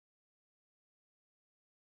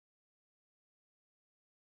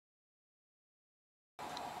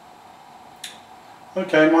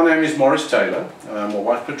Okay, my name is Morris Taylor, my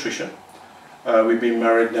wife Patricia. We've been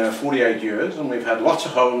married now 48 years and we've had lots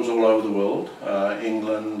of homes all over the world,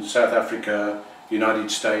 England, South Africa, United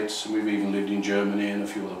States, and we've even lived in Germany and a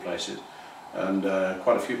few other places, and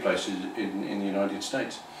quite a few places in the United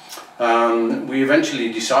States. We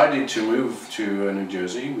eventually decided to move to New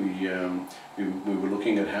Jersey. We were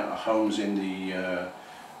looking at homes in the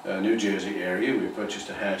New Jersey area. We purchased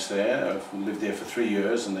a house there. I've lived there for 3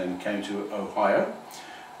 years and then came to Ohio,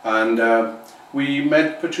 and we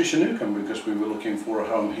met Patricia Newcomb because we were looking for a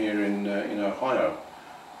home here in Ohio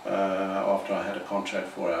after I had a contract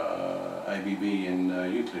for ABB in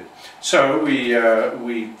Euclid. So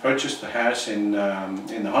we purchased the house in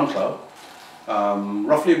the Hunt Club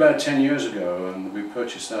roughly about 10 years ago, and we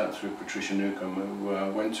purchased that through Patricia Newcomb,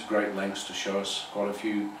 who went to great lengths to show us quite a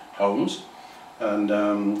few homes. And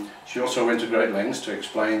she also went to great lengths to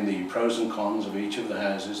explain the pros and cons of each of the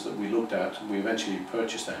houses that we looked at. We eventually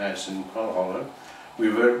purchased a house in Quail Hollow. We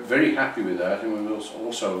were very happy with that, and we were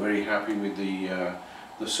also very happy with the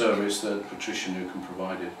service that Patricia Newcomb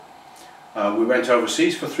provided. We went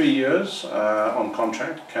overseas for 3 years on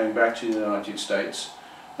contract, came back to the United States.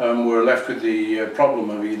 We were left with the problem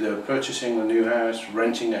of either purchasing a new house,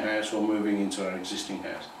 renting a house, or moving into our existing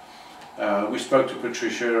house. We spoke to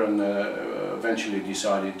Patricia and eventually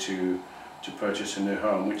decided to purchase a new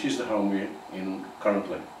home, which is the home we're in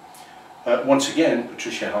currently. Once again,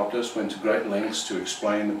 Patricia helped us, went to great lengths to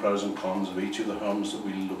explain the pros and cons of each of the homes that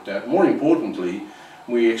we looked at. More importantly,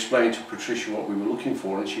 we explained to Patricia what we were looking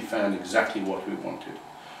for, and she found exactly what we wanted.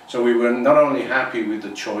 So we were not only happy with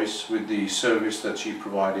the choice, with the service that she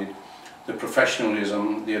provided, the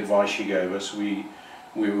professionalism, the advice she gave us, we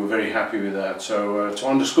were very happy with that. So to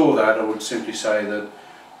underscore that, I would simply say that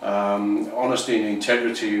honesty and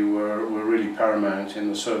integrity were really paramount in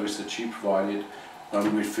the service that she provided,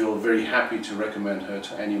 and we feel very happy to recommend her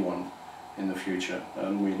to anyone in the future,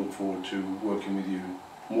 and we look forward to working with you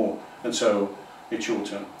more. And so it's your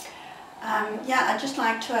turn. Yeah, I'd just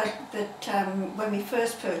like to add that when we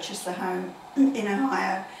first purchased the home in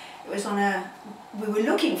Ohio, it was we were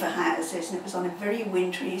looking for houses, and it was on a very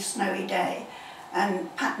wintry, snowy day.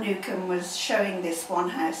 And Pat Newcomb was showing this one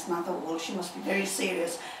house, and I thought, well, she must be very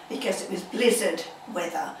serious because it was blizzard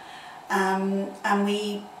weather. And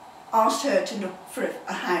we asked her to look for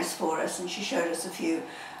a house for us, and she showed us a few.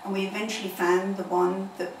 And we eventually found the one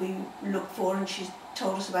that we looked for, and she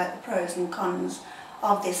told us about the pros and cons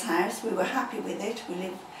of this house. We were happy with it.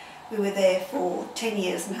 We were there for 10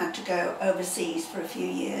 years and had to go overseas for a few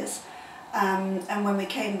years. And when we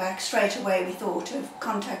came back, straight away we thought of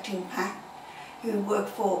contacting Pat, who worked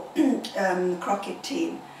for the Crockett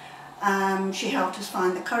Team. She helped us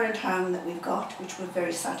find the current home that we've got, which we're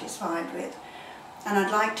very satisfied with. And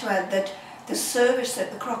I'd like to add that the service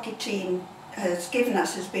that the Crockett Team has given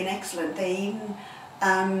us has been excellent. They even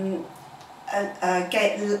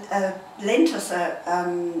lent us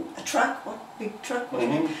a truck, big truck,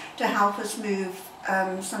 to help us move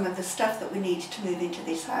some of the stuff that we needed to move into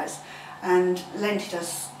this house, and lent it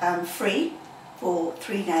us free for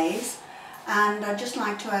 3 days. And I'd just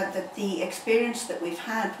like to add that the experience that we've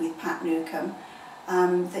had with Pat Newcomb,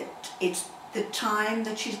 that it's the time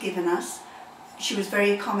that she's given us. She was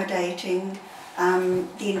very accommodating,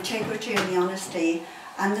 the integrity and the honesty,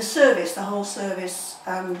 and the service, the whole service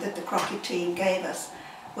that the Crockett Team gave us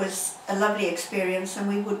was a lovely experience, and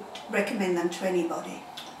we would recommend them to anybody.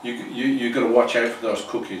 You've got to watch out for those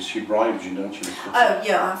cookies. She bribes you, don't she? Oh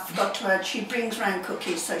yeah, I forgot to add, she brings round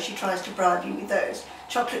cookies, so she tries to bribe you with those.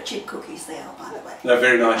 Chocolate chip cookies they are, by the way. They're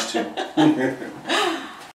very nice too.